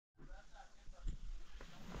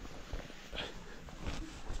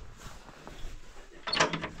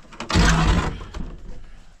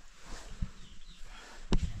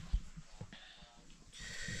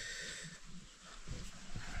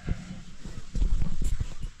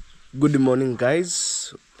Good morning,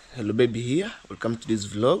 guys. Hello baby here, welcome to this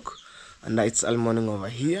vlog. And it's all morning over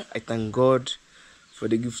here. I thank God for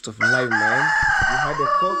the gift of life, man. We had a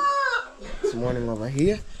cock this morning over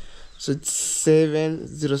here, so it's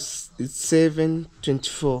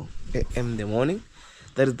 7:24 a.m. in the morning.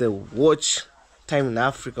 That is the watch time in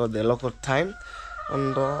Africa, or the local time.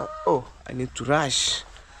 And I need to rush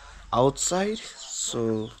outside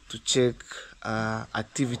so to check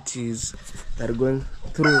activities that are going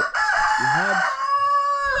through. We had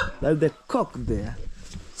like the cock there,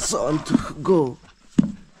 so I want to go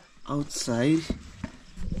outside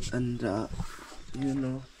and to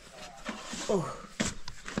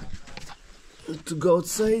go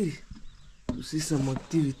outside to see some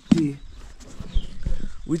activity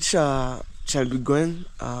which shall be going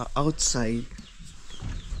outside.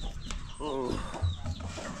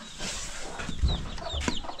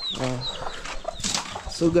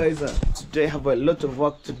 So guys, today I have a lot of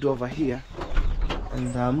work to do over here,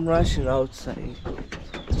 and I'm rushing outside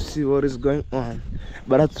to see what is going on.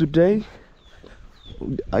 But today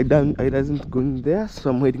I doesn't going there,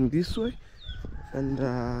 so I'm heading this way. And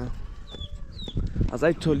as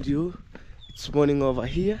I told you, it's morning over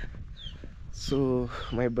here, so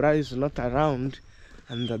my brother is not around,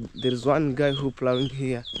 and there is one guy who plowing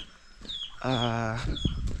here.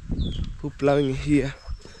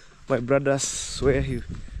 My brother swear he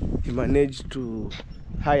managed to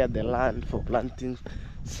hire the land for planting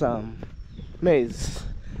some maize.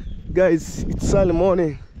 Guys, it's early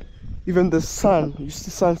morning. Even the sun, you see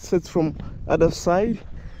sunset from other side,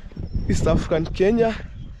 East African Kenya.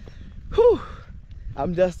 Whew,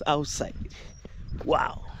 I'm just outside.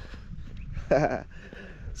 Wow.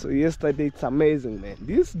 So yesterday, it's amazing, man.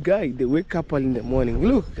 This guy, they wake up early in the morning.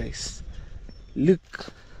 Look, guys,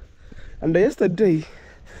 look. And yesterday,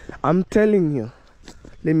 I'm telling you,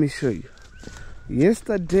 let me show you.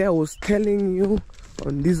 Yesterday I was telling you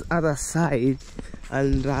on this other side,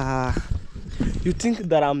 and you think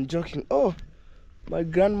that I'm joking. Oh, my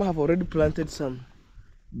grandma have already planted some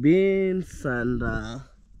beans and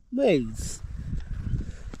maize,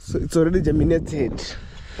 so it's already germinated.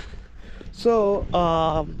 So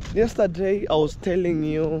yesterday I was telling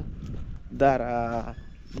you that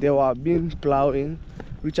they were being plowing,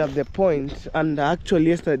 which at the point, and actually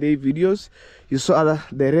yesterday videos you saw the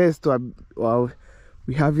rest were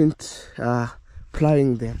we haven't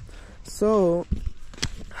plowing them. So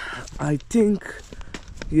I think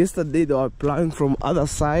yesterday they were plowing from other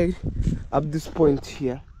side up this point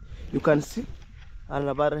here, you can see, and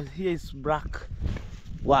about here is black.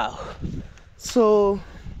 Wow. So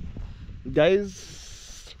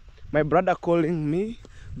guys, my brother calling me,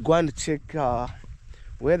 go and check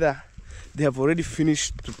whether they have already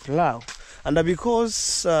finished to plow. And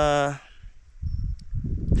because I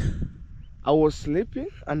was sleeping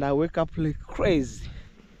and I wake up like crazy.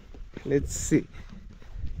 Let's see.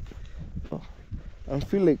 Oh, I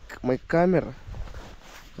feel like my camera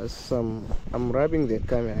has some, I'm rubbing the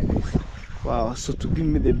camera, guys. Wow, so to give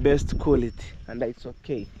me the best quality, and it's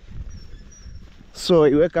okay. So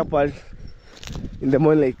I wake up in the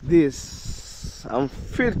morning like this. I'm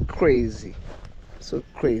feel crazy, so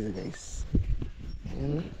crazy, guys.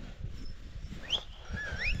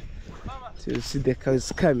 So you see the cow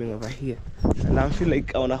is coming over here, and I feel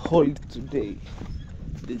like I wanna hold today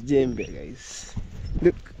the djembe, guys.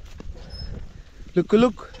 Look.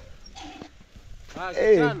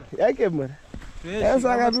 Hey, yake man. Yes,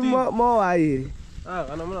 I got more air.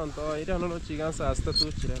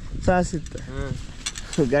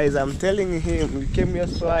 So guys, I'm telling him, we came here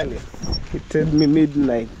so early. He told me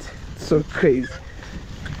midnight. It's so crazy,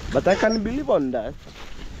 but I can't believe on that.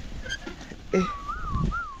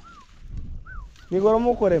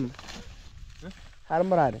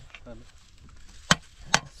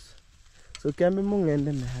 So can be mung and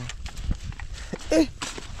then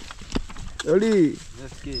Oli.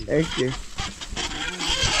 Okay.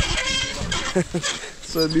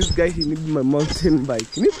 So this guy, he needs my mountain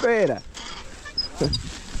bike. You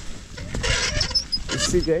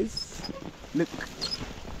see, guys, look.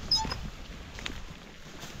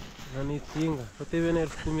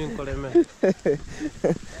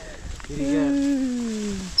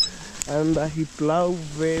 And he plow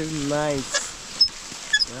very nice,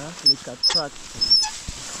 yeah, like a truck.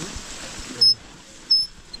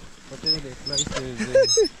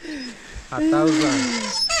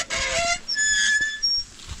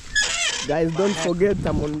 Guys, don't forget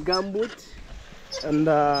I'm on Gumboot, and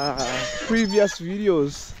previous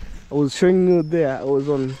videos I was showing you there, I was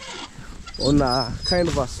on a kind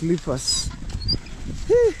of a slippers.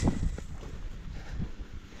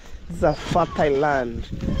 It's a fertile land.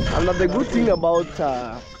 And the good thing about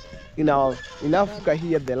in Africa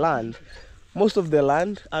here, the land, most of the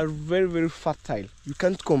land are very, very fertile. You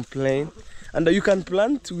can't complain, and you can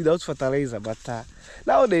plant without fertilizer. But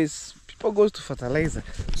nowadays, people go to fertilizer.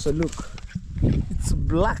 So look, it's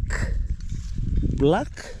black.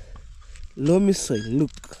 Loamy soil.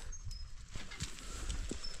 Look.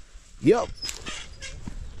 Yup.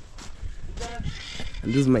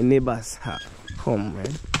 And this is my neighbor's home,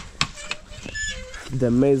 man. The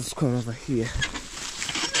maize corn over here.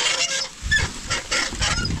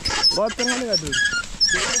 What the hell are you doing?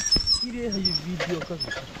 So you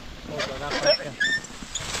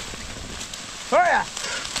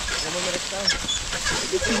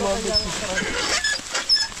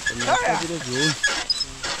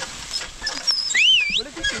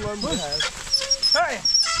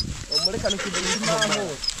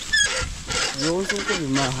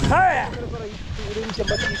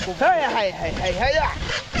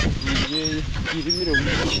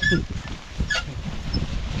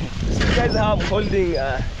guys are holding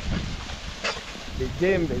the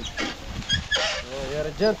game. Oh, you're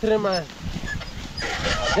a gentleman. A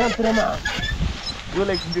gentleman. You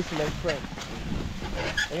like this, my friend.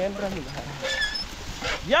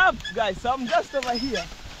 Yup, guys, so I'm just over here.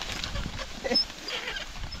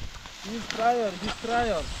 Destroyer.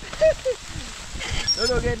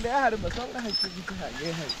 No, get there, but I'm not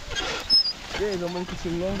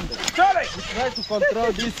Sorry! You try to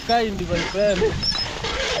control this kind, my friend.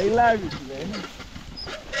 I love it, man.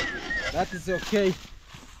 That is okay.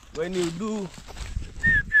 When you do,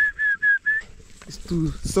 it's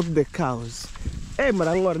to stop the cows. Hey,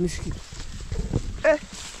 Marangor Nishki. Hey!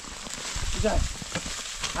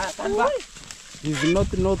 Stand back. This is not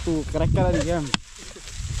to crack again.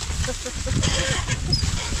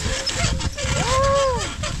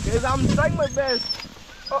 Guys, I'm trying my best.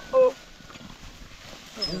 Uh-oh.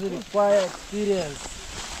 This requires experience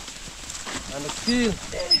and skill.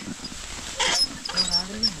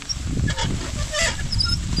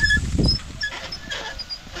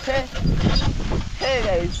 Hey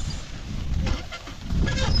guys.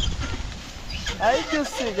 I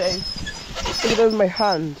just see, guys. Look at my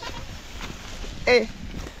hand. Hey.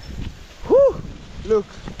 Whoo! Look.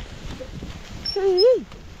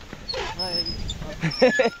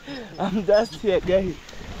 I'm just here, guys.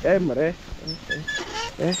 Hey, Mare.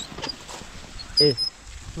 Hey.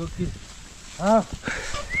 Okay. Ah.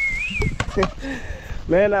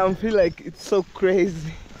 Man, I feel like it's so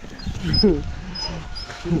crazy.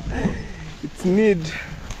 It's need.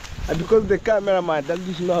 And because the cameraman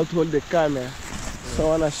doesn't know how to hold the camera, so I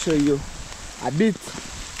wanna show you a bit.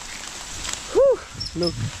 Whew,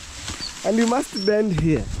 look. And you must bend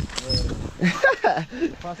here.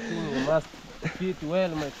 First thing, you must fit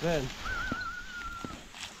well, my friend.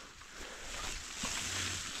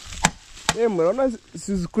 Hey, Marona, this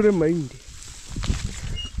is mind.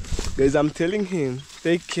 Guys, I'm telling him,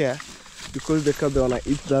 take care, because the cow they wanna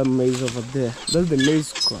eat that maize over there. That's the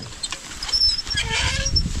maize corn.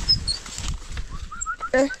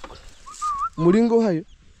 Eh, Muringo hayo.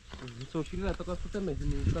 So kila toka tuteme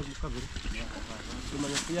ni kaburi.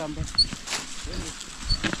 Tumanya kuyamba.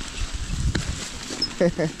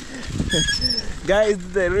 Guys,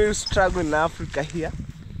 the real struggle in Africa here.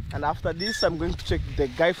 And after this, I'm going to check the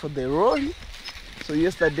guy for the rolling. So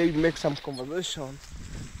yesterday we make some conversation,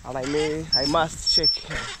 and I must check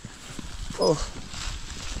him. Oh,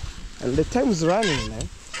 and the time is running, man.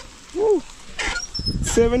 Woo.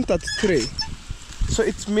 7:33. So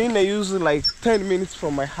it's mean I use like 10 minutes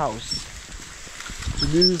from my house.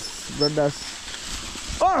 These brothers.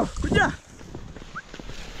 Oh,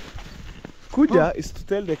 Kuja is to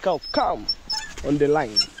tell the cow, come on the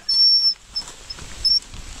line.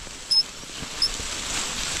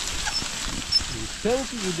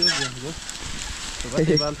 Thank you,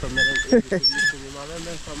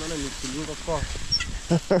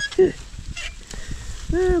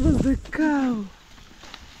 There was the cow.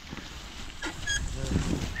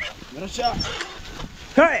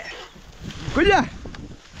 Hey! Kuja!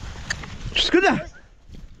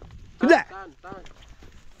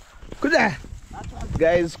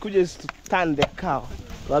 Guys, Kuja is to turn the cow to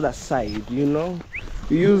the other side, you know?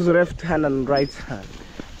 You use left hand and right hand.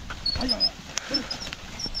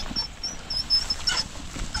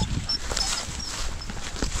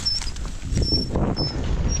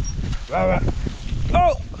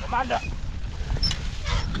 Oh! Commander!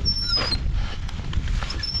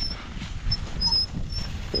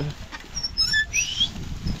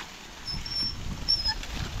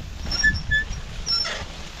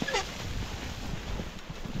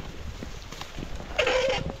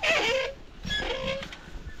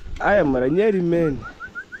 I am a Ranieri man.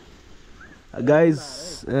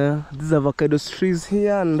 Guys, these avocado trees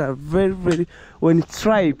here, and are very, when it's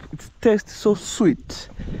ripe, it tastes so sweet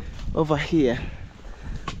over here.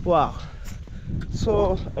 Wow.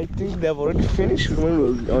 So I think they have already finished.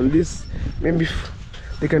 Remember, on this, maybe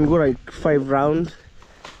they can go like 5 rounds.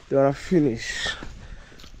 They wanna finish.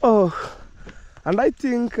 Oh, and I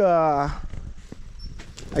think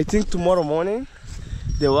tomorrow morning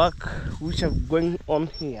the work which is going on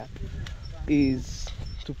here is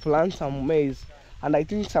to plant some maize, and I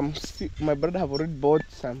think my brother have already bought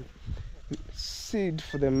some seed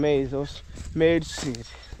for the maize, or maize seed.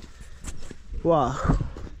 Wow.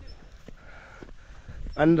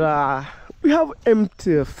 And we have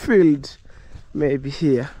empty field maybe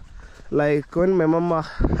here, like when my mama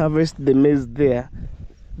harvest the maize there,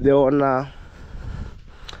 they wanna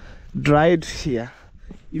dried here.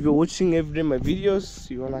 If you're watching every day my videos,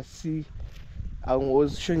 you wanna see I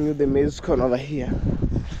was showing you the maize corn over here.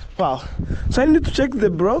 Wow. So I need to check the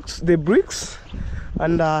bricks,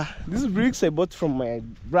 and these bricks I bought from my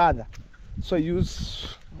brother, so I use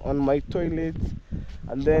on my toilet,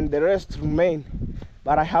 and then the rest remain.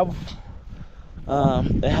 But I have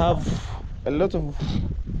a lot of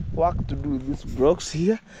work to do with these blocks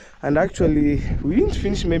here, and actually we didn't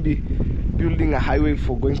finish maybe building a highway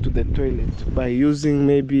for going to the toilet by using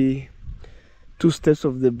maybe 2 steps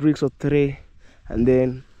of the bricks or 3, and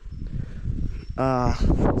then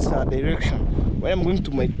it's a direction. When I'm going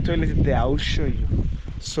to my toilet there, I will show you.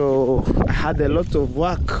 So I had a lot of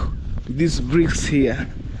work with these bricks here,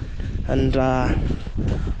 and I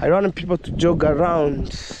don't want people to jog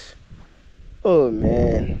around. Oh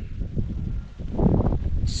man.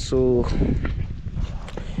 So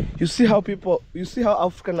you see how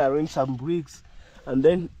African arrange some bricks and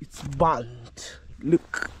then it's burnt.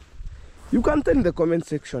 Look, you can tell in the comment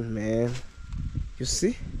section, man. You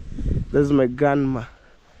see, there's my grandma.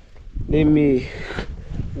 Let me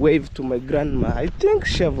wave to my grandma. I think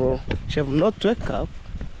she have not wake up,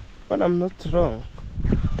 but I'm not wrong.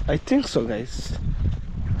 I think so, guys.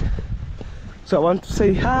 So I want to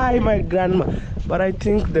say hi, my grandma, but I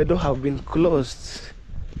think the door have been closed.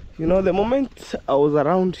 You know, the moment I was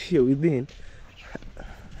around here within.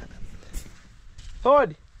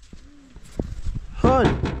 Hold.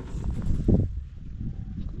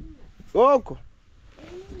 Oko.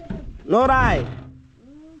 No right.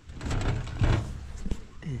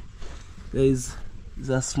 Guys, it's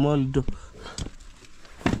a small door.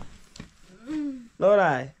 No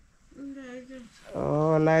right.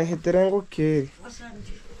 Oh, na hiterengo kiri.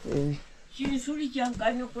 She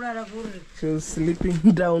was sleeping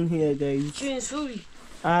down here, guys.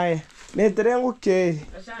 Aye, hiterengo kiri.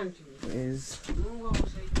 Yes.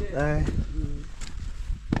 Aye.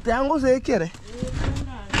 Tango say kiri.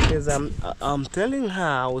 Yes, I'm telling her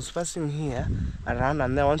I was passing here around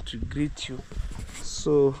and I want to greet you.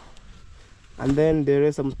 So, and then the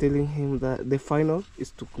rest I'm telling him that the final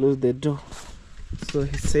is to close the door. So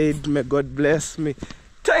he said, may God bless me.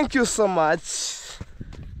 Thank you so much.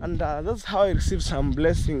 And that's how I received some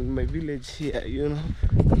blessing in my village here, you know.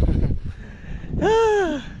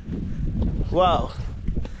 Wow.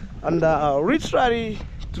 And literally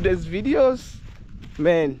today's videos,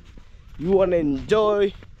 man, you want to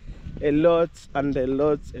enjoy a lot and a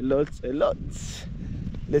lot.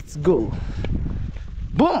 Let's go.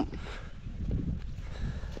 Boom.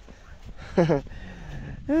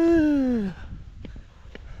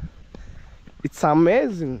 It's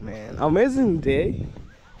amazing, man. Amazing day.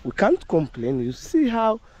 We can't complain. You see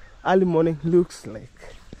how early morning looks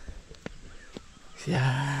like.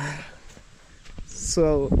 Yeah.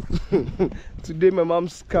 So today my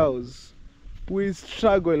mom's cows, we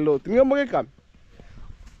struggle a lot.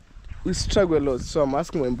 We struggle a lot. So I'm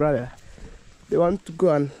asking my brother, they want to go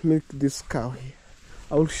and milk this cow here.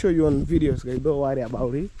 I will show you on videos, guys. Don't worry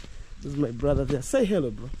about it. This is my brother there. Say hello,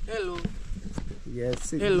 bro. Hello. Yes,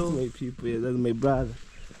 hello. This is my people. Yeah, that's my brother.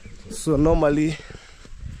 So normally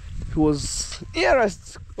he was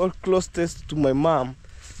nearest or closest to my mom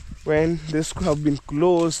when the school have been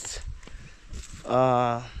closed.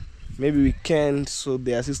 Maybe weekend, so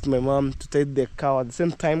they assist my mom to take the cow at the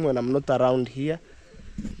same time when I'm not around here.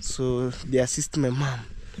 So they assist my mom.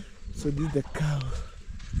 So this is the cow.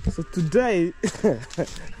 So today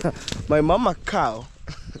my mama cow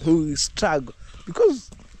who struggle because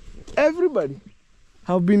everybody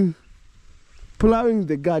have been plowing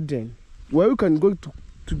the garden where we can go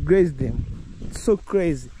to graze them. It's so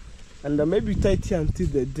crazy. And maybe tight here until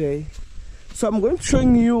the day. So I'm going to show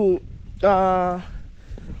you on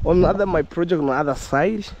my project on the other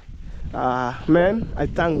side. Man, I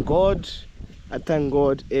thank God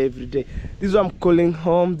every day. This is what I'm calling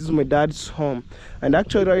home. This is my dad's home, and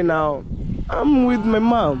actually right now I'm with my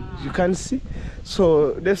mom, you can see.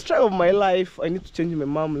 So the struggle of my life, I need to change my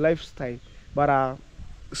mom lifestyle. But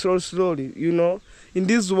slowly, you know, in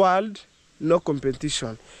this world, no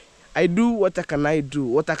competition. I do what I do,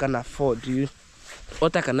 what I can afford.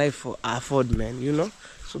 What I can afford, man, you know.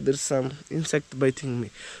 So there's some insect biting me.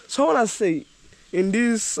 So I wanna say, in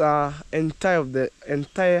this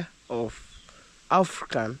entire of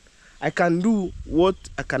African, I can do what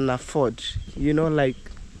I can afford. You know, like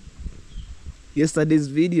yesterday's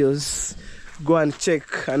videos, go and check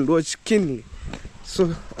and watch keenly.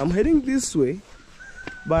 So I'm heading this way.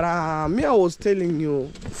 But me, I was telling you,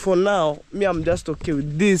 for now, me, I'm just okay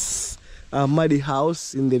with this muddy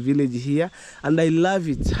house in the village here, and I love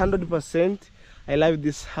it 100%. I love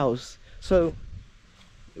this house. So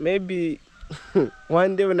maybe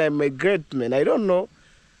one day when I migrate, man, I don't know,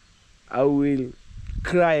 I will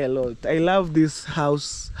cry a lot. I love this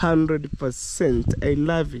house 100%. I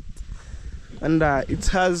love it, and it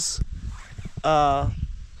has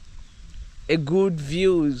a good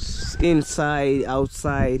views inside,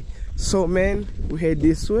 outside. So man, we head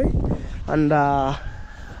this way, and I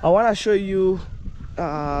want to show you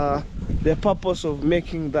the purpose of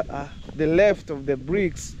making the left of the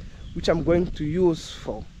bricks, which I'm going to use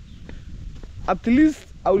for. At least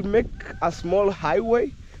I will make a small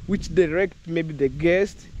highway which direct maybe the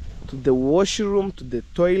guest to the washroom, to the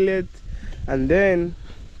toilet, and then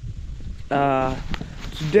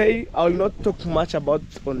today I will not talk much about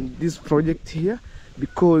on this project here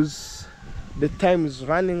because the time is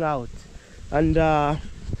running out. And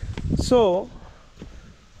so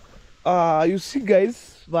you see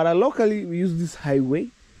guys, but locally we use this highway,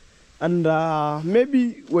 and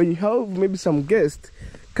maybe when you have maybe some guests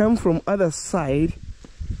come from other side,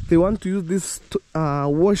 they want to use this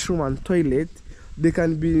washroom and toilet, they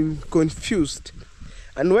can be confused.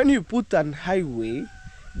 And when you put an highway,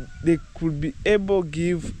 they could be able to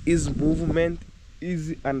give easy movement,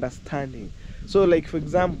 easy understanding. So like for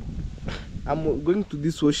example, I'm going to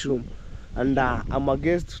this washroom and I'm a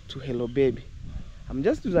guest to Hello Baby. I'm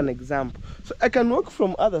just using an example. So I can walk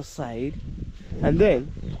from other side and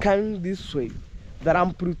then coming this way, that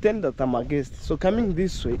I'm pretend that I'm a guest. So coming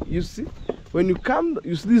this way, you see, when you come,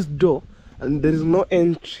 you see this door and there is no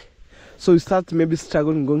entry. So you start maybe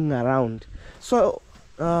struggling going around. So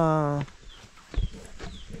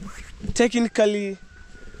technically,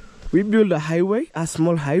 we build a highway, a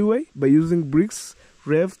small highway, by using bricks,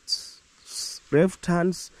 left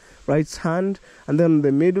hands, right hand, and then in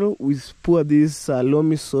the middle we pour this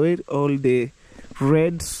loamy soil, all the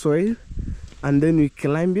red soil, and then we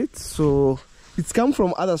climb it. So it's come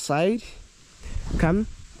from other side, come,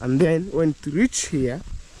 and then when it reach here,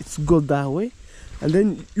 it's go that way, and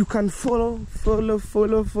then you can follow.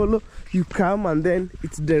 You come and then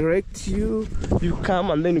it directs you. You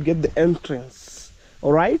come and then you get the entrance.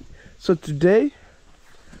 All right. So today,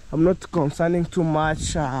 I'm not concerning too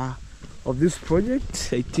much of this project.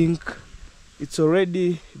 I think it's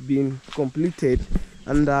already been completed,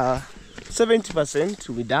 and 70%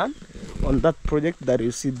 will be done on that project that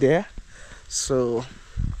you see there. So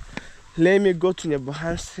let me go to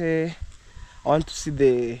Nyabohanse. I want to see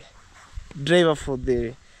the driver for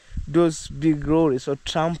those big lorries or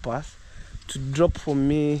trampers to drop for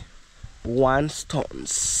me 1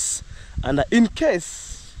 stones, and in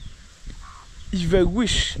case if I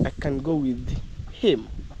wish, I can go with him.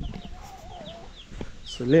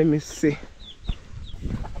 So let me see.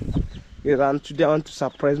 And today I want to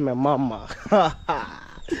surprise my mama.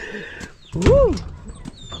 Woo!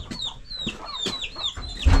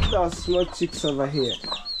 There are small chicks over here.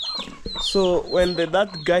 So when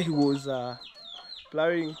that guy who was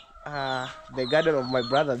plowing the garden of my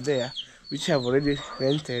brother there, which I've already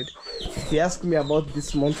rented, he asked me about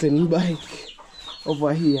this mountain bike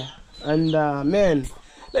over here. And man,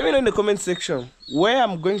 let me know in the comment section where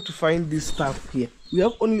I'm going to find this stuff here. We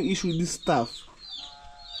have only issue with this stuff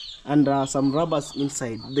and some rubbers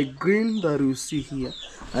inside, the green that you see here,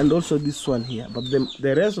 and also this one here. But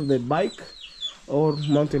the rest of the bike or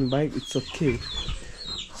mountain bike, it's okay.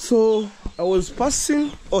 So I was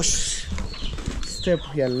passing, step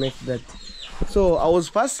here and make that. So I was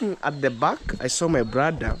passing at the back. I saw my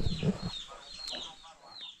brother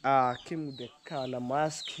came with the cow, and I'm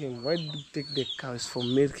asking him, why did you take the cow? It's for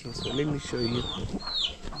milking. So let me show you.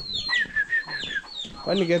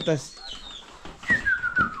 When you get us.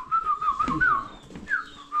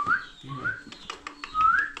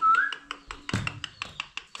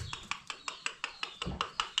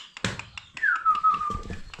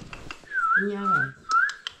 Yeah.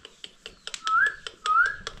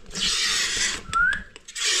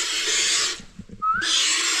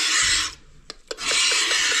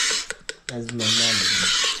 That's my mom.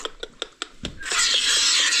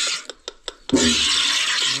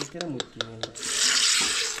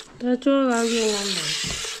 That's all I'm doing.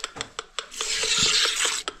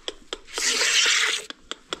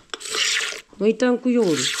 Wait, Uncle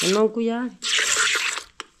Yori, and Uncle Yari.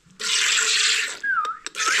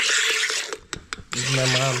 My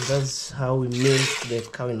mom, that's how we milk the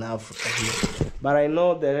cow in Africa here. But I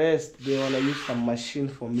know the rest, they want to use some machine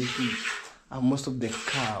for milking most of the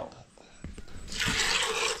cow.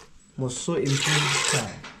 Most so improved cow.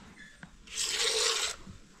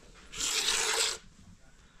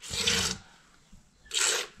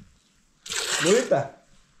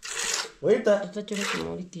 Wait. That's a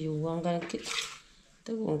commodity you want to get.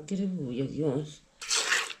 They won't get it with your yours.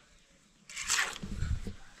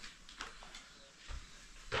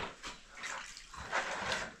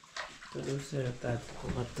 This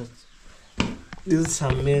is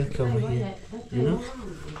some milk over here, you know.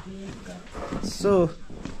 So,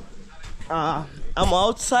 I'm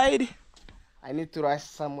outside. I need to rush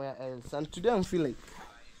somewhere else, and today I'm feeling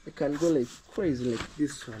like I can go like crazy, like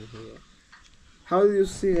this one here. How do you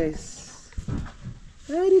see, guys?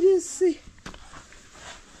 How did you see?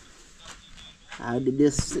 How did you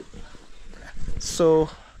see? So,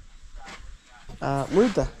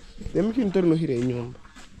 Muita, they make you turn here in your man.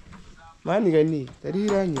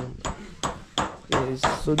 Yes,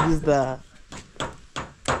 so this is the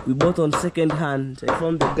we bought on second hand. I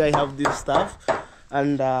found the guy have this stuff,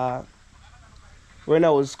 and when I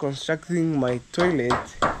was constructing my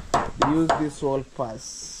toilet, I used this wall pass.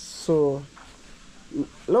 So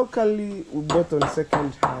locally we bought on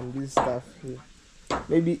second hand this stuff here.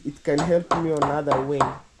 Maybe it can help me on another way.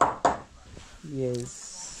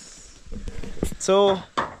 Yes. So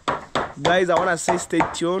guys, I wanna say stay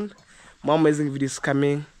tuned. More amazing videos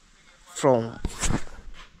coming from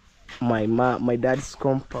my dad's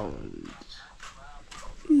compound.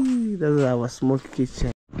 That's our smoke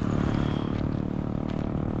kitchen.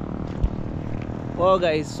 Well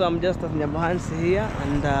guys, so I'm just at Nyabahansi here,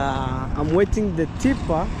 and I'm waiting the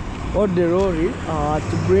tipper or the lorry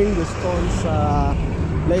to bring the stones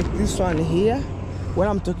like this one here. When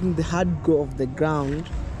I'm talking the hard go of the ground,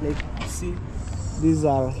 like see, these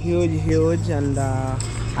are huge, and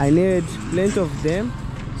I need plenty of them.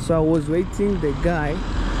 So I was waiting the guy.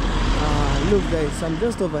 Look guys, I'm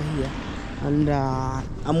just over here, and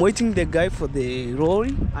I'm waiting the guy for the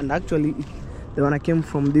lorry, and actually the one I came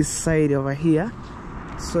from this side over here.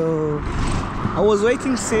 So I was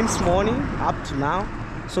waiting since morning up to now.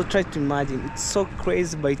 So try to imagine, it's so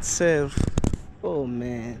crazy by itself. Oh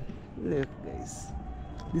man, look guys,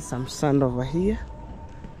 this is some sand over here,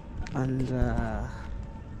 and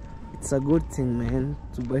it's a good thing, man,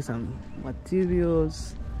 to buy some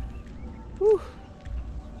materials. Whew.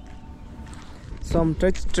 So I'm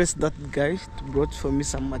trying to trace that guy to brought for me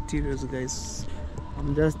some materials, guys.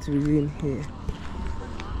 I'm just within here.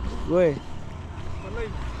 Where?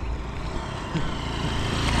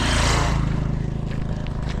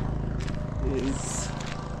 Yes.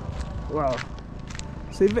 Wow.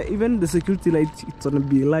 So even the security light, it's gonna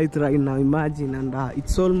be light right now, imagine, and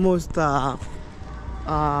it's almost 12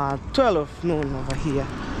 noon over here.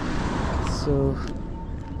 So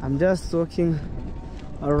I'm just walking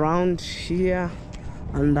around here,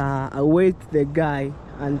 and I wait the guy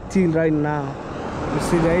until right now. You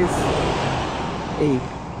see guys, hey,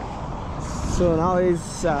 so now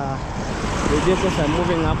it's the vehicles are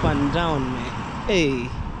moving up and down, man. Hey,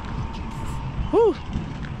 whew.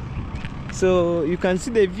 So you can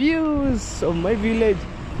see the views of my village.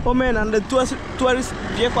 Oh man, and the tourist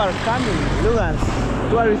vehicle are coming. Look at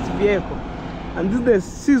tourist vehicle, and this is the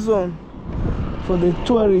season for the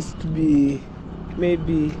tourists to be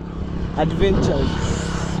maybe adventurous.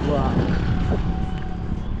 Wow.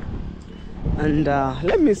 And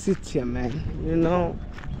let me sit here, man. You know,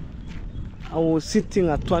 I was sitting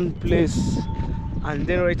at one place, and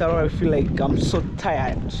then right around I feel like I'm so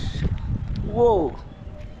tired. Whoa.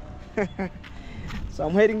 So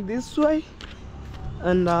I'm heading this way,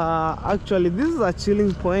 and actually this is a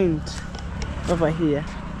chilling point over here.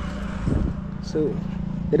 So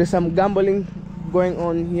there is some gambling going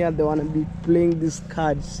on here. They want to be playing these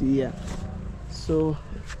cards here. So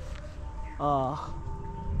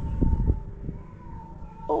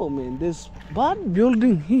oh man, this bad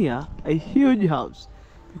building here, a huge house.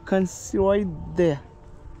 You can see right there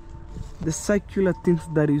the circular things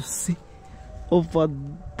that you see over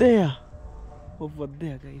there,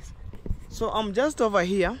 guys. So I'm just over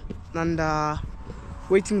here, and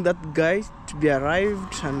waiting that guy to be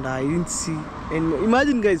arrived, and I didn't see any.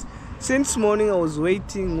 Imagine guys, since morning I was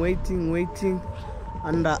waiting,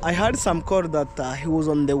 and I heard some call that he was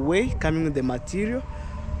on the way coming with the material,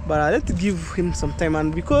 but let's give him some time.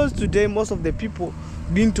 And because today most of the people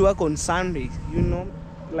didn't work on Sunday, you know,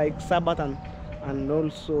 like Sabbath and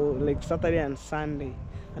also like Saturday and Sunday,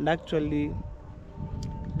 and actually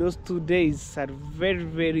those 2 days are very,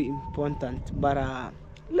 very important. But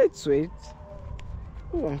let's wait.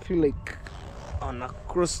 Oh, I feel like on a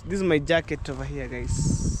cross. This is my jacket over here,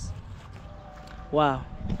 guys. Wow.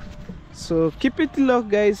 So keep it locked,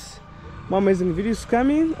 guys. More amazing videos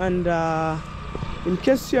coming. And in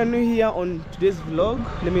case you are new here on today's vlog,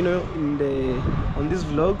 let me know on this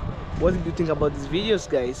vlog what do you think about these videos,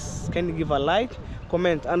 guys. Can you give a like,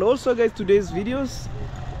 comment? And also, guys, today's videos,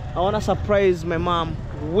 I want to surprise my mom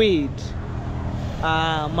with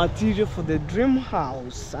material for the dream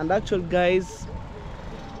house. And actually, guys,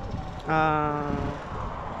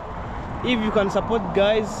 if you can support,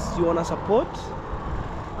 guys, you want to support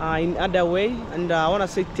in other way. And I want to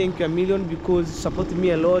say thank you a million, because you support me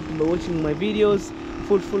a lot by watching my videos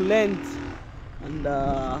full length, and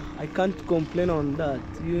I can't complain on that,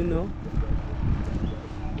 you know.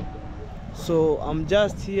 So I'm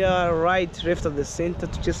just here right left of the center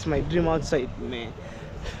to chase my dream outside, man.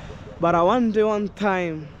 But one day, one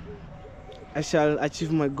time, I shall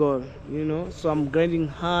achieve my goal, you know. So I'm grinding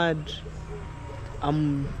hard.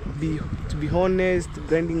 To be honest,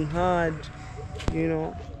 grinding hard, you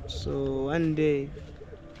know. So one day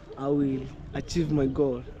I will achieve my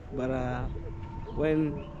goal. But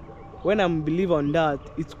when I'm believe on that,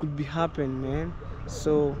 it could be happen, man.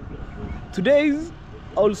 So today's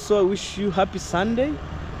also, I wish you happy Sunday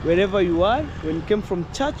wherever you are when you came from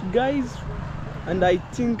church, guys. And I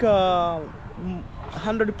think 100%,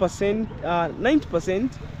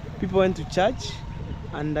 90% people went to church.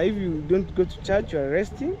 And if you don't go to church, you're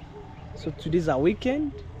resting. So today's a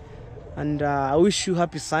weekend, and I wish you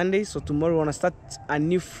happy Sunday. So tomorrow we want to start a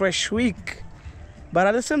new fresh week. But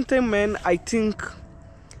at the same time, man, I think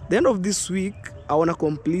the end of this week I want to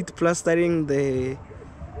complete plastering the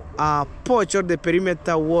porch or the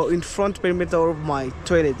perimeter wall, in front perimeter of my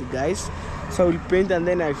toilet, guys. So I will paint, and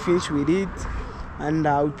then I finish with it, and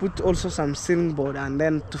I will put also some ceiling board, and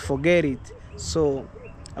then to forget it, so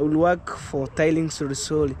I will work for tiling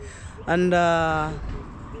slowly. And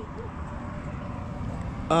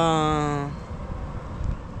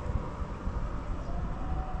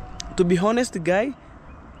to be honest, guy,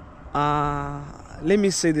 let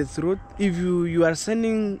me say the truth. If you are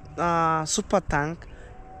sending super tank,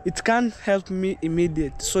 it can't help me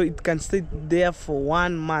immediate, so it can stay there for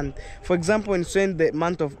 1 month. For example, when you send the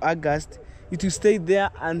month of August, it will stay there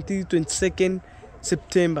until 22nd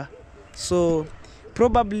September. So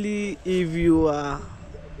probably if you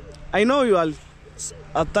I know you are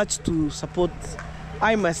attached to support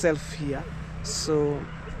I myself here, so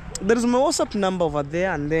there is my WhatsApp number over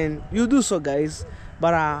there, and then you do so, guys.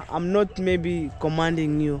 But I'm not maybe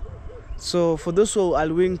commanding you. So for those who are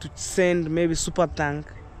willing to send maybe super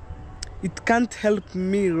tank, it can't help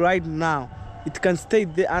me right now. It can stay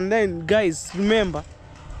there. And then, guys, remember,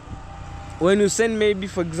 when you send maybe,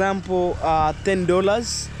 for example, $10,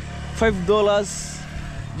 $5,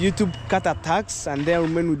 YouTube cut a tax, and then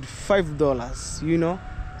remain with $5, you know.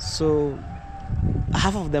 So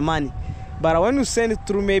half of the money. But when you send it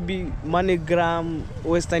through maybe MoneyGram,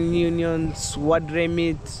 Western Union, Sword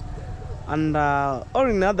Remit, and or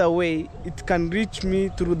in another way, it can reach me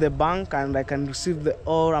through the bank, and I can receive the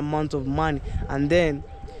all amount of money. And then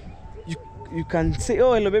you can say,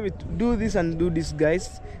 oh, hello baby, do this and do this,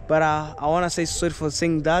 guys. But I want to say sorry for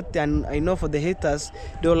saying that, and I know for the haters,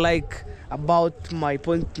 they don't like about my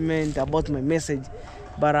appointment, about my message.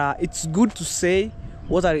 But it's good to say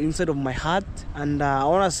what are inside of my heart. And I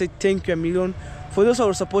want to say thank you a million for those who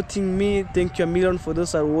are supporting me. Thank you a million for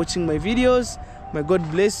those who are watching my videos. May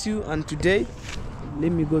God bless you. And today,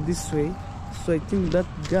 let me go this way. So I think that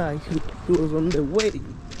guy he was on the way.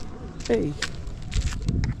 Hey.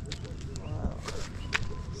 Wow.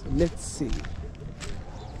 So let's see.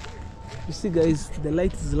 You see, guys, the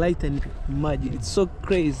light is light, and imagine it's so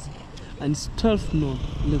crazy. And it's 12 noon.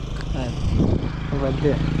 Look at over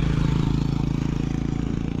there.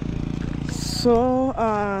 So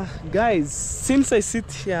guys, since I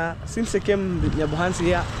sit here, since I came to Nyabuhansi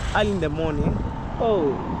here early in the morning,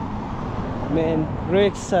 oh man,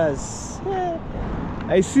 Rexas,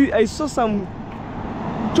 I saw some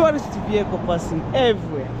tourist vehicle passing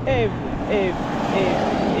everywhere.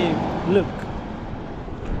 Look,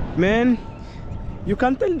 man, you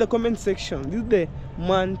can tell in the comment section, this is the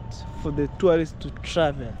month for the tourists to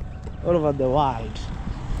travel all over the world.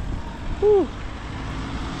 Whew.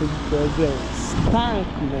 The stank,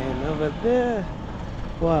 man, over there.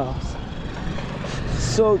 Wow.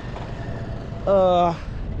 So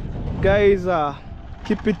guys,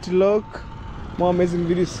 keep it locked. More amazing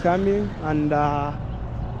videos coming, and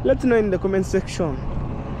let me know in the comment section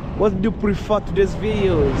what do you prefer today's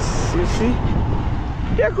videos. You see,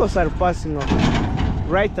 vehicles are passing on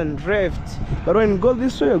right and left, but when you go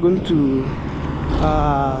this way, you're going to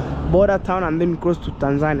border town and then cross to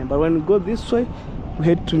Tanzania. But when you go this way, we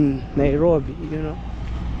head to Nairobi. You know,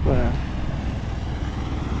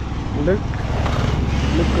 look.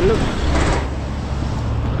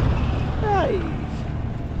 Hi.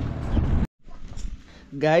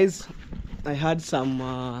 Guys, I had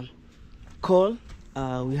some call.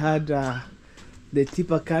 We had the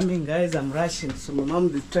tipper coming. Guys, I'm rushing. So my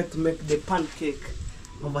mom they tried to make the pancake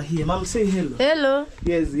over here. Mom, say hello. Hello.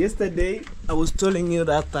 Yes, yesterday I was telling you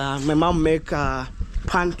that my mom make a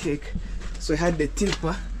pancake. So I had the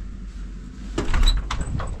tipper.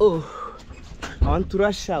 Oh, I want to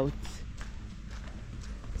rush out.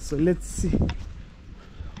 So let's see.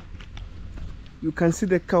 You can see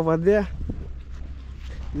the cover there.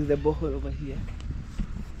 This is the borehole over here.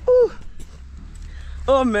 Ooh.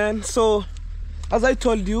 Oh man, so as I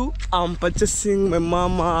told you, I'm purchasing my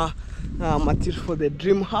mama material for the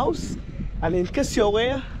dream house. And in case you're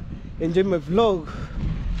aware, enjoy my vlog.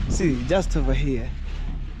 See, just over here.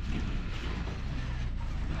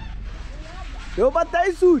 Yo,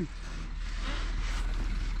 batai suri.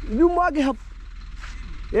 You mwage hap.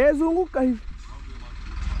 Zunguka hivi.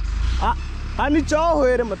 Ani chao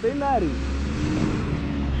here matainari.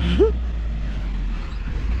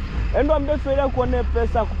 Endo ambe fera kuone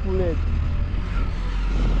pesa kupulete.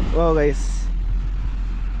 Well guys,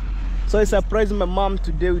 so I surprised my mom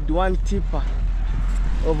today with one tipper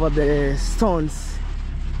over the stones,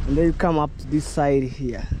 and then you come up to this side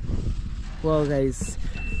here. Well guys,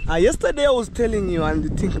 yesterday I was telling you and you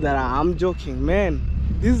think that I'm joking. Man,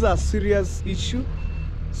 this is a serious issue.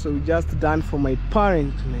 So we just done for my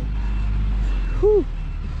parents, man. Whew.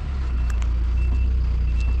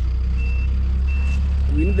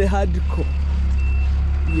 We need the hardcore.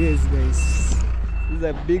 Yes guys, this is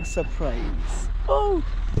a big surprise. Oh,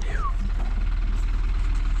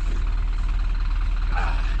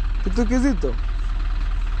 kitu kizito.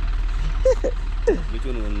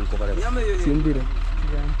 Simbira.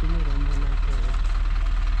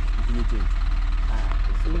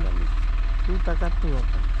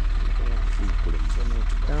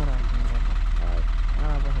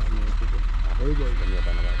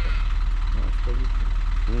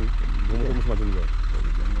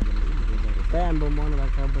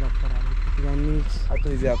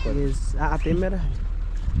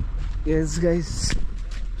 Yes guys,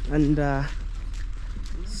 and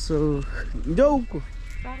so njoo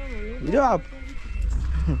up.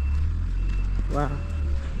 Wow,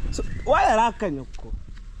 so why haraka nyoko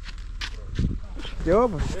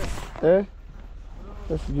Jehova sasa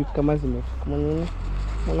sijui kama zimefika mwenyewe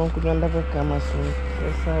mwanangu kama sio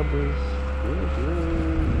hesabu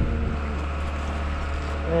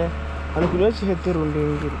anakunywa hetero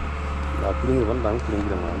ndingi na kulinga banda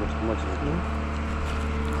kulingira mama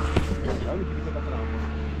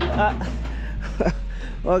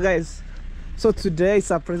well guys, so today I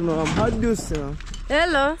surprise my mom. How do you say?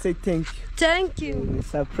 Hello. Say thank you. Thank you. I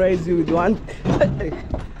surprise you with one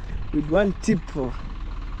tip.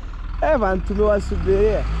 I want to know what's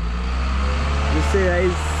there. You say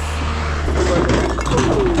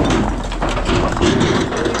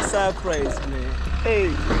big surprise, man. Hey.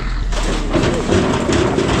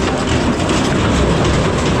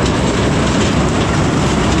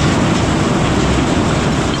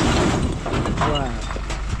 Wow.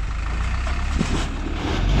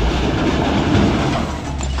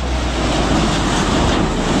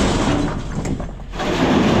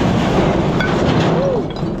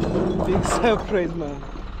 Big surprise, man.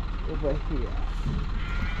 Over here.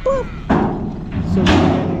 Boop. So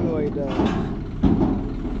anyway,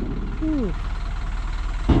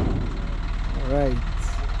 all right.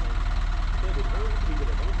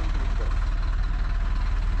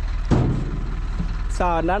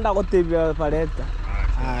 Sawa, nanda kutibia paleta.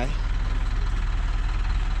 Hai.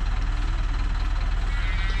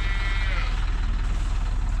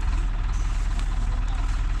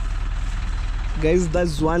 Guys,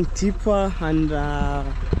 that's one tipper, and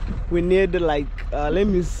we need like let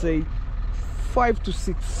me say 5 to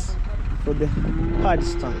 6 for the hard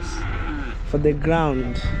stones for the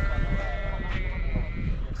ground.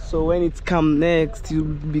 So when it come next, you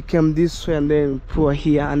become this way and then pour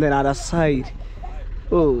here and then other side.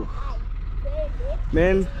 Oh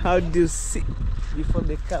man, how do you see before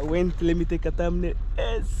the car went? Let me take a thumbnail.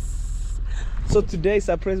 Yes. So today I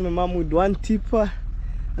surprised my mom with one tipper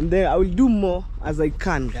and then I will do more as I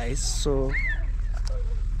can, guys. So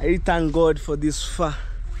I really thank God for this far.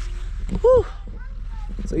 Whew.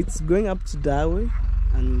 So it's going up to that way,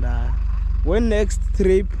 and when next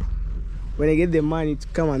trip, when I get the money to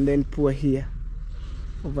come and then pour here,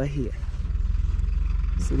 over here.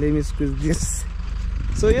 So let me squeeze this.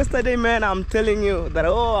 So yesterday, man, I'm telling you that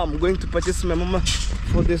I'm going to purchase my mama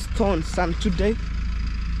for the stones, and today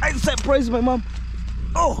I surprised my mom.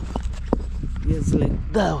 Yes,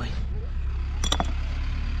 like that way.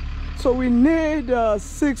 So we need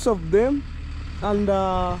 6 of them, and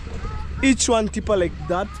each one tipper like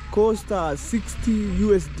that cost 60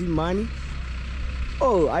 USD money.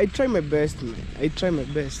 I try my best, man. I try my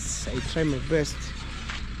best.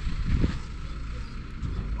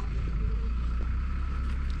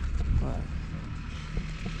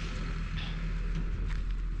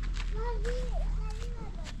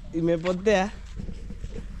 There.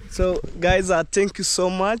 So guys, thank you so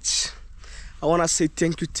much. I want to say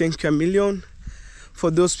thank you a million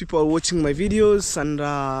for those people watching my videos and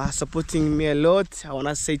supporting me a lot. I want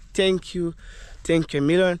to say thank you a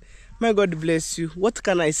million. May God bless you. What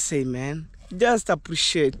can I say, man? Just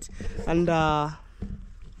appreciate. And the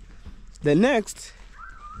next,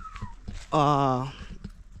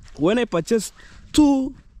 when I purchase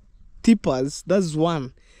 2 tippers, that's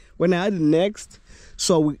 1. When I add next,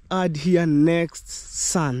 so we add here next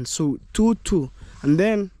sun, so 2. And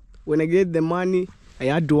then when I get the money, I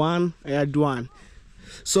add 1.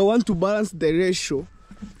 So I want to balance the ratio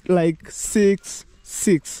like 6.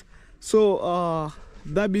 So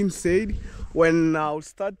that being said, when I'll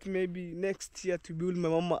start maybe next year to build my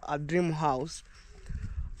mama a dream house,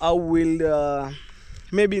 I will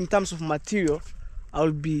maybe in terms of material,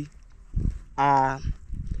 I'll be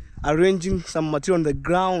arranging some material on the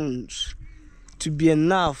ground to be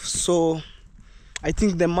enough. So I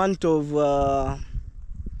think the month of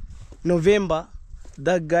November,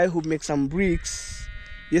 that guy who makes some bricks,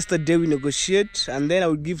 yesterday we negotiate, and then I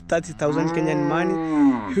will give 30,000 Kenyan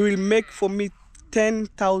money. He will make for me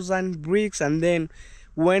 10,000 bricks, and then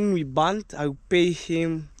when we burn, I will pay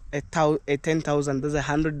him a 10,000. That's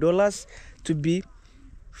 $100 to be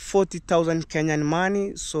 40,000 Kenyan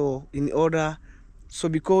money. So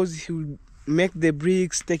because he will make the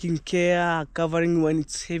bricks, taking care, covering when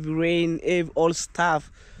it's heavy rain, all stuff.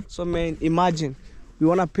 So man, imagine we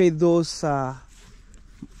wanna pay those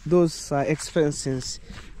expenses.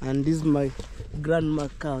 And this is my grandma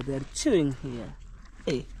cow. They're chewing here.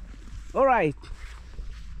 Hey, all right.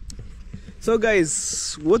 So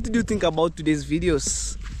guys, what did you think about today's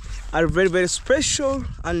videos? Are very, very special.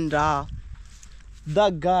 And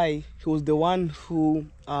that guy, he was the one who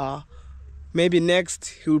maybe next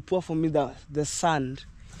he will pour for me the sand,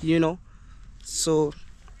 so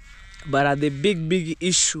but the big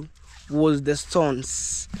issue was the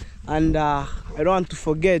stones. And I don't want to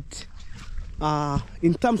forget,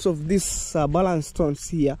 in terms of this balance stones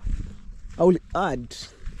here, I will add.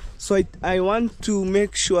 So I want to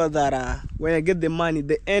make sure that when I get the money,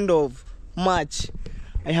 the end of March,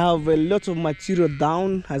 I have a lot of material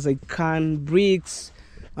down as I can, bricks,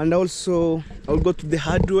 and also I'll go to the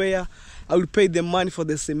hardware. I will pay the money for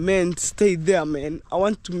the cement, stay there, man. I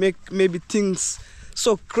want to make maybe things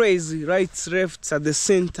so crazy, right, left at the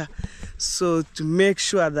center. So to make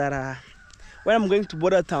sure that when I'm going to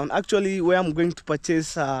Border Town, actually where I'm going to purchase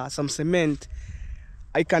some cement,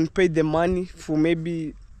 I can pay the money for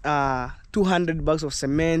maybe 200 bags of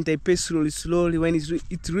cement. I pay slowly. When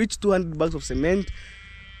it reaches 200 bags of cement,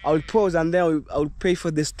 I will pause, and then I will pay for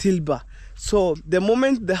the steel bar. So the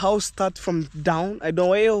moment the house starts from down, I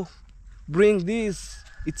don't bring this,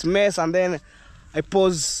 it's mess, and then I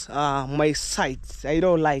pause my sites. I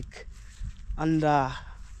don't like. And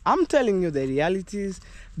I'm telling you the realities.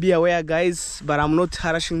 Be aware, guys, but I'm not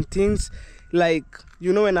harassing things. Like,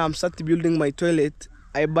 when I'm starting building my toilet,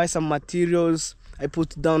 I buy some materials, I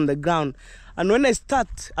put down the ground, and when I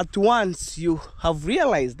start at once, you have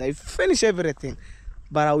realized I finish everything,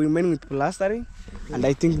 but I will remain with plastering. And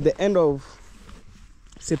I think the end of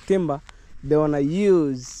September, they wanna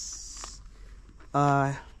use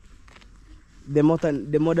the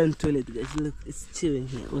modern toilet, guys. Look, it's chilling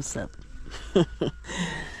here. What's up?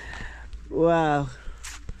 Wow.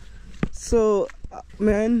 So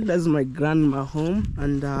man, that's my grandma home,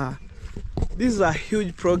 and this is a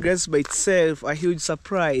huge progress by itself, a huge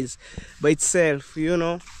surprise by itself,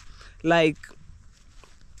 like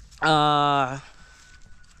how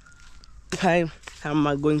am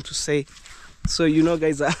I going to say? So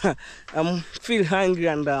guys, I'm feel hungry,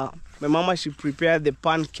 and my mama, she prepared the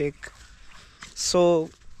pancake. So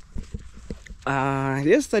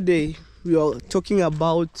yesterday we were talking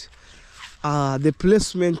about the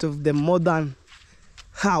placement of the modern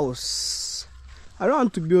house. I don't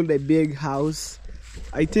want to build a big house.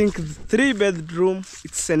 I think 3-bedroom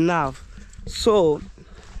it's enough. So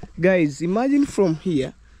guys, imagine from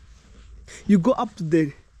here you go up to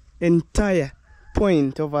the entire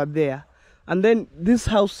point over there, and then this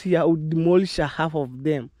house here would demolish a half of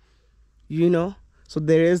them, you know, so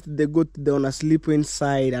the rest they wanna sleep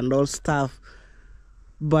inside and all stuff.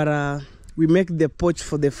 But we make the porch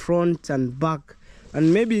for the front and back,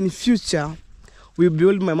 and maybe in future we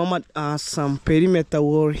build my mama some perimeter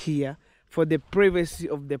wall here for the privacy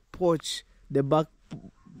of the porch, the back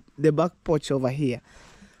porch over here.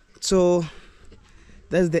 So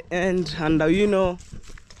that's the end. And you know,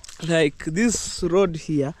 like this road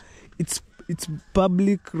here, it's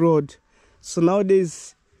public road. So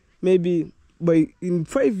nowadays, maybe in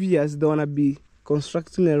 5 years they wanna be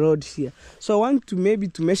constructing a road here. So I want to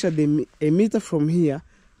measure a meter from here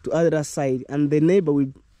to other side, and the neighbor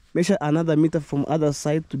will measure another meter from other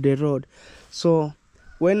side to the road. So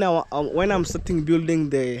when I'm starting building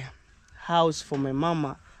the house for my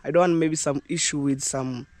mama, I don't want maybe some issue with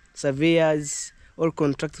some surveyors or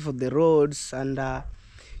contractors for the roads. And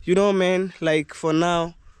you know, man, like for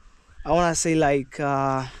now I want to say like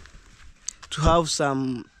to have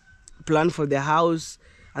some plan for the house,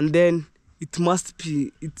 and then it must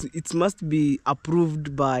be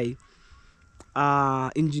approved by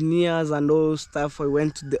engineers and all stuff. I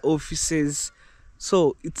went to the offices,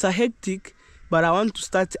 so it's a hectic, but I want to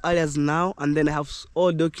start earlier now, and then I have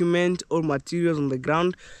all documents, all materials on the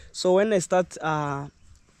ground. So when I start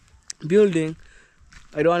building,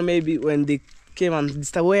 I don't want maybe when they came and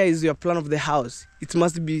start, where is your plan of the house? It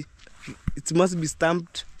must be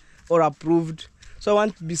stamped or approved. So I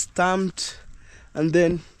want to be stamped and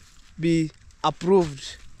then be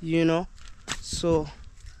approved, you know. So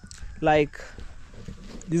like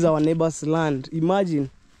this is our neighbor's land. Imagine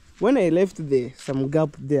when I left there, some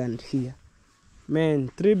gap there and here.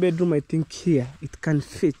 Man, 3-bedroom, I think here it can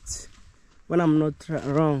fit, when I'm not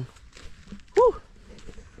wrong. Whew.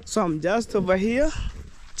 So I'm just over here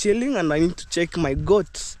chilling, and I need to check my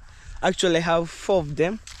goats. Actually, I have 4 of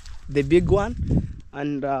them, the big one,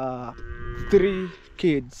 and 3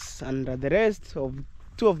 kids, and the rest of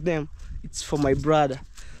 2 of them, it's for my brother.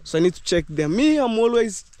 So I need to check them. Me, I'm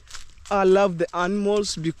always love the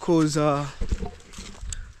animals because I'm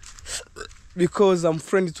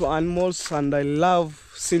friendly to animals, and I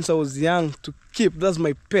love since I was young to keep. That's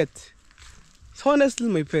my pet. It's honestly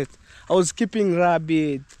my pet. I was keeping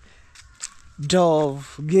rabbit,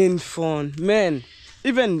 dove, guinea fawn, man,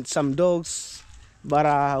 even some dogs. But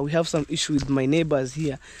we have some issue with my neighbors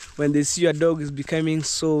here. When they see your dog is becoming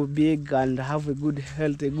so big and have a good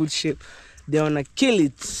health, a good shape, they wanna kill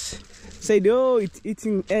it. Say, oh, it's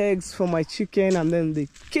eating eggs for my chicken, and then they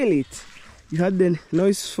kill it. You heard the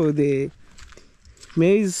noise for the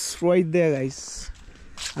maize right there, guys.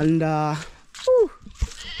 And man,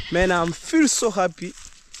 I feel so happy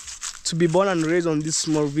to be born and raised on this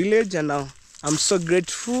small village, and I'm so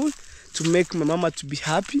grateful to make my mama to be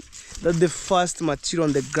happy. That's the first material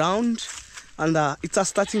on the ground, and it's a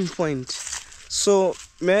starting point. So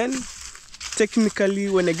man, technically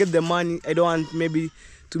when I get the money, I don't want maybe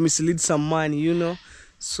to mislead some money, you know.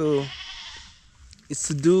 So it's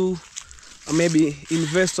to do maybe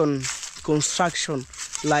invest on construction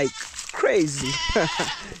like crazy.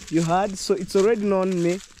 You heard? So it's already known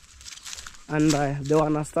me, and they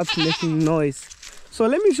wanna start making noise. So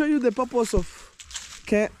let me show you the purpose of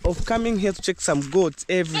coming here to check some goats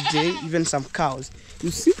every day, even some cows.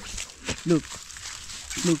 You see? Look,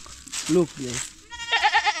 guys.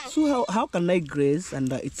 So how can I graze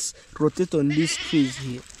and it's rotate on these trees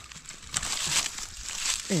here?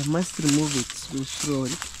 I must remove it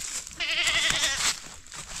slowly.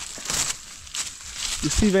 You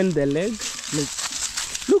see even the leg?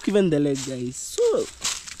 Look even the leg, guys.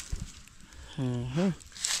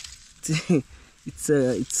 So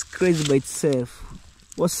it's crazy by itself.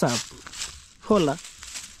 What's up? Hold on.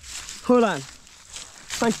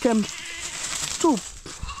 So I can stoop,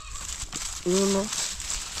 you know.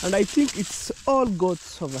 And I think it's all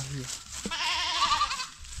goats over here.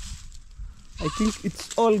 I think it's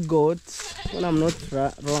all goats, when I'm not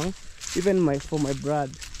wrong. Even for my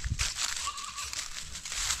brother.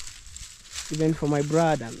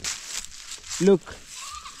 Look.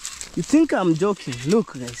 You think I'm joking?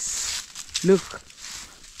 Look, guys. Look.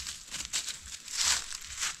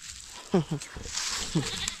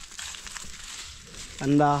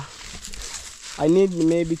 And I need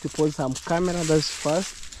maybe to put some camera, that's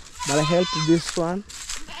first, but I help this one,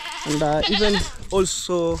 and even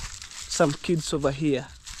also some kids over here.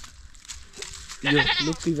 Yo,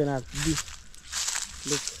 look even at this.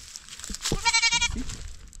 Look. See?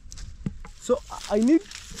 So I need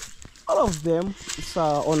all of them. It's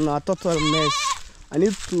on a total mess. I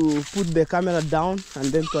need to put the camera down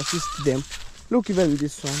and then to assist them. Look, even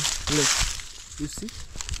this one. Look. You see?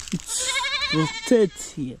 It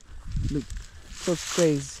rotates here. Look. So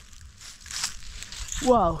crazy.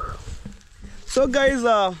 Wow. So guys,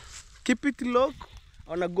 keep it low. I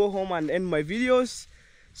wanna go home and end my videos.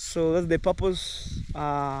 So that's the purpose.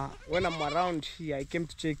 When I'm around here, I came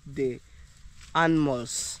to check the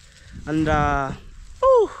animals, and I'm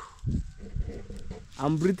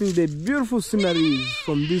breathing the beautiful sceneries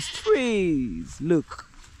from these trees. Look.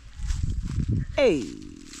 Hey,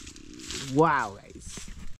 wow, guys.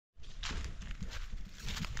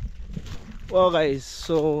 Well, guys,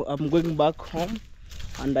 so I'm going back home,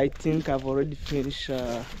 and I think I've already finished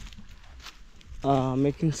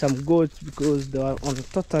making some goats because they are on a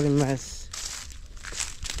total mess.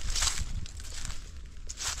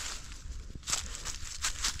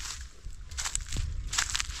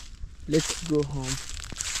 Let's go home.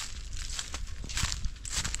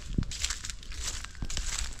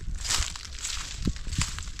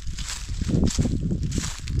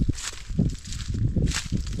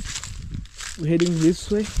 We're heading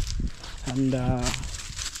this way, and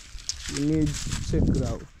we need to check it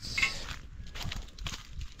out.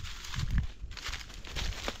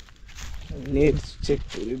 We need to check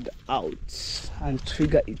it out and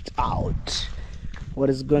figure it out. What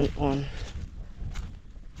is going on?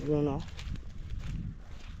 I don't know.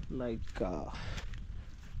 Like,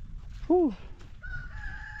 whew.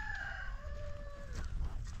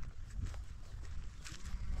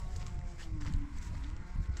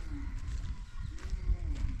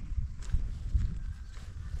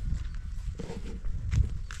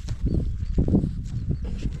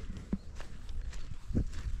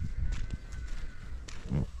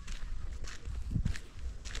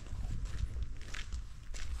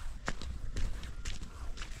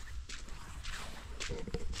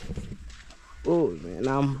 Oh man,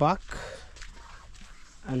 I'm back,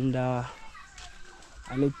 and I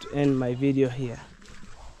need to end my video here.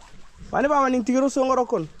 Pani ba maning tigro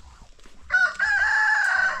songorokon?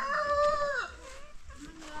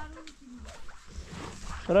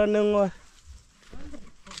 Ranengor.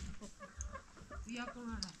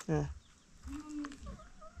 Yeah.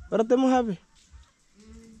 What temo happy?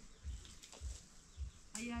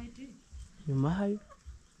 You mahai.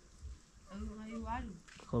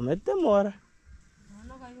 Komete mora.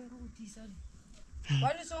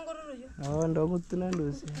 Oh, ndo mutuna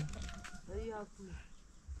ndosi.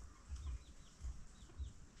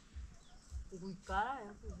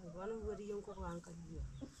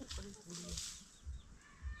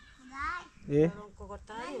 Eh?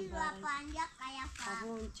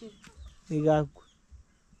 Igaku.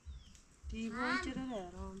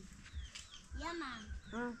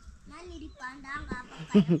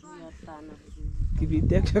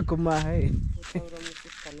 Kibitek kumahe.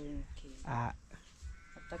 Ah.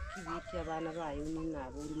 Takibiti abana bayo ni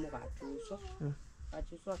nabo uri mu gacuso.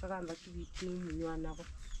 Gacuso akagamba kibiti n'umunywana ko.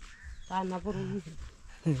 Tana buru.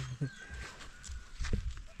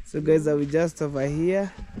 So guys, are we just over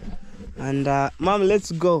here? And mom,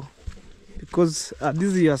 let's go, because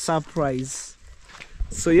this is your surprise.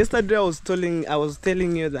 So yesterday I was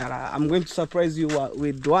telling you that I'm going to surprise you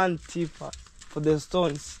with one tipper for the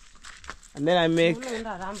stones, and then I make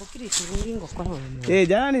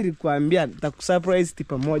jana nilikwambia nitakusurprise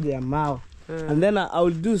tipper moja ya mawe, and then I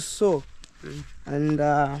will do so, and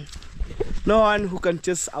no one who can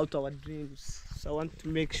chase out our dreams. So I want to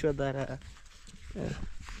make sure that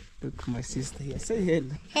look, my sister here. Say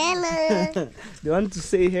hello. Hello. They want to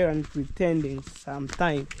say here and pretending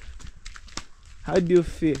sometime. How do you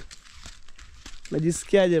feel?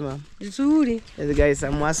 Najisikiaje, mom? Nzuri. Yes, guys,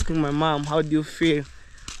 I'm asking my mom, how do you feel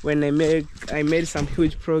when I made some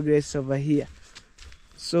huge progress over here?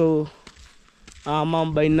 So,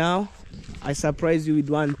 mom, by now I surprise you with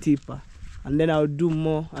one tipper, and then I'll do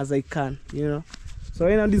more as I can, you know. So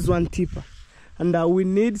right now this is one tipper, and we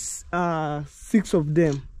need 6 of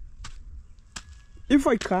them. If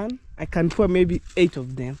I can put maybe 8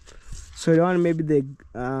 of them. So I don't want maybe the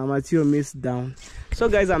material miss down. So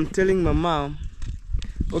guys, I'm telling my mom,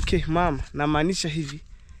 okay mom, namaanisha hivi,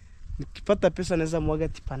 nikipata pesa naweza mwaga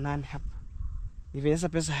tipa 8 hapa. Nivenesa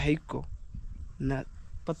pesa haiko, na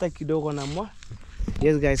pata kidogo na mwa.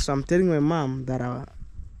 Yes guys, so I'm telling my mom that I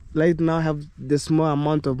right now have the small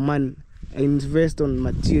amount of money I invest on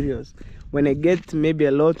materials. When I get maybe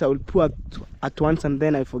a lot, I will put at once and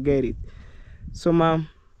then I forget it. So mom,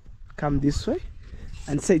 come this way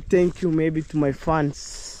and say thank you maybe to my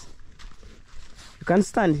fans. You can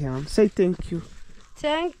stand here, mom. Say thank you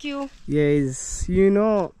Thank you. Yes, you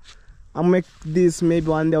know, I'll make this, maybe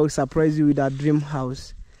one day I'll surprise you with a dream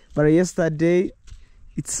house. But yesterday,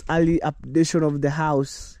 it's early updation of the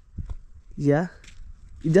house. Yeah,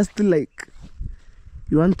 you just feel like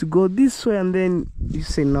you want to go this way, and then you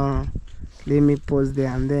say no, let me pause there,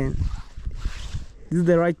 and then this is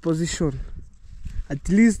the right position. At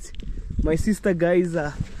least my sister guys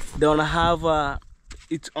they wanna have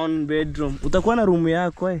its own bedroom. Utakuwa na room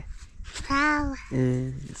yako eh? Sawa.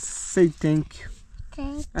 Say thank you.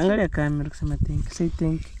 Thank you. Angalia camera kusema thank you. Say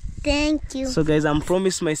thank you. Thank you. So guys, I'm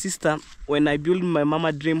promised my sister, when I build my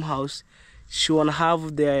mama dream house, she wanna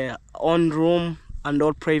have their own room and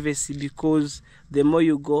all privacy, because the more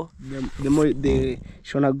you go, the more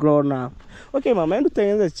she wanna grow up. Okay, mama, endo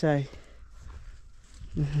tengeneza chai.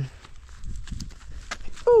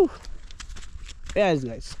 Yes,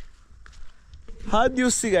 guys. How do you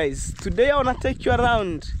see, guys? Today I wanna take you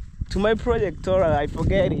around to my project, or I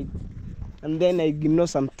forget it, and then I ignore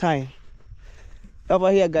some time.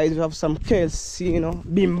 Over here, guys, we have some kales, you know,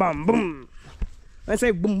 bim bam boom. When I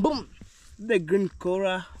say boom boom, the green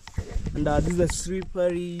coral, and these are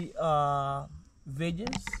slippery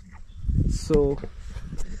veggies. So,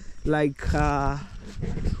 like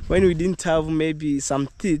when we didn't have maybe some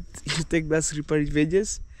teeth, you take that slippery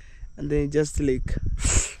veggies, and then just like,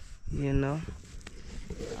 you know,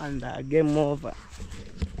 and game over.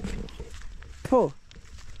 Oh,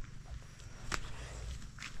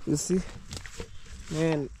 you see.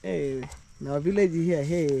 Man, hey, in our village here,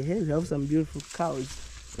 hey, we have some beautiful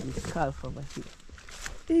cows and calf over here.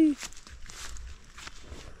 Hey.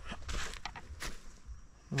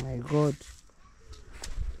 Oh my God.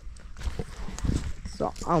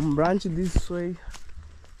 So I'm branching this way.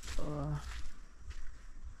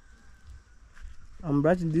 I'm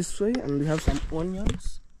branching this way, and we have some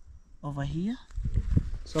onions over here.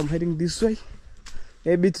 So I'm heading this way,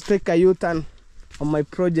 maybe to take a U-turn on my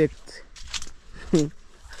project.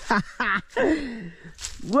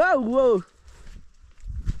 Whoa, whoa.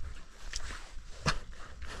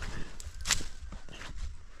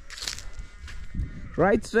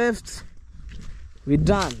 Right, left, we're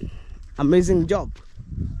done. Amazing job.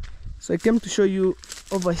 So I came to show you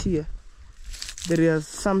over here, there is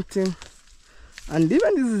something, and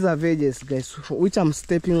even this is a veggies, guys, which I'm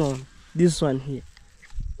stepping on. This one here,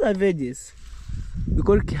 these are veggies. We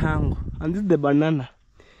call kihango, and this is the banana.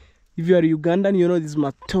 If you are Ugandan, you know this is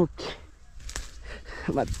matoke.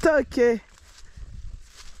 Matoke.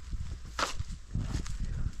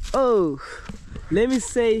 Oh, let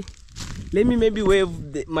me maybe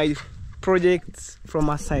wave my project from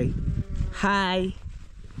my side. Hi,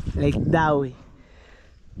 like that way.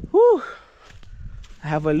 Whew. I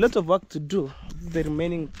have a lot of work to do. The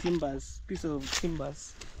remaining timbers, pieces of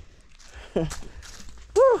timbers.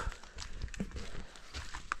 Whew.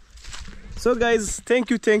 So guys, thank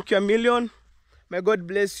you a million. May God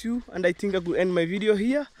bless you, and I think I could end my video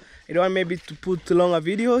here. I don't want maybe to put longer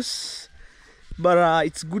videos, but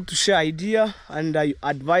it's good to share idea, and you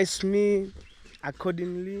advise me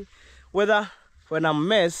accordingly. Whether when I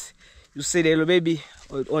mess, you say, little baby,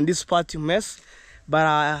 on this part you mess, but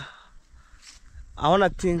I want to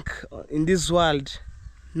think in this world,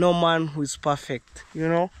 no man who is perfect, you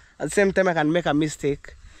know. At the same time, I can make a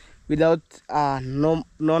mistake without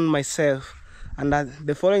knowing myself, and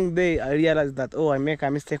the following day I realized that, oh, I make a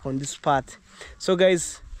mistake on this part. So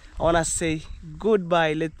guys, I want to say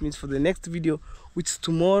goodbye. Let's meet for the next video, which is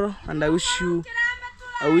tomorrow, and I wish you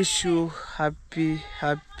happy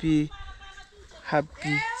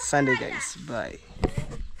Sunday, guys. Bye.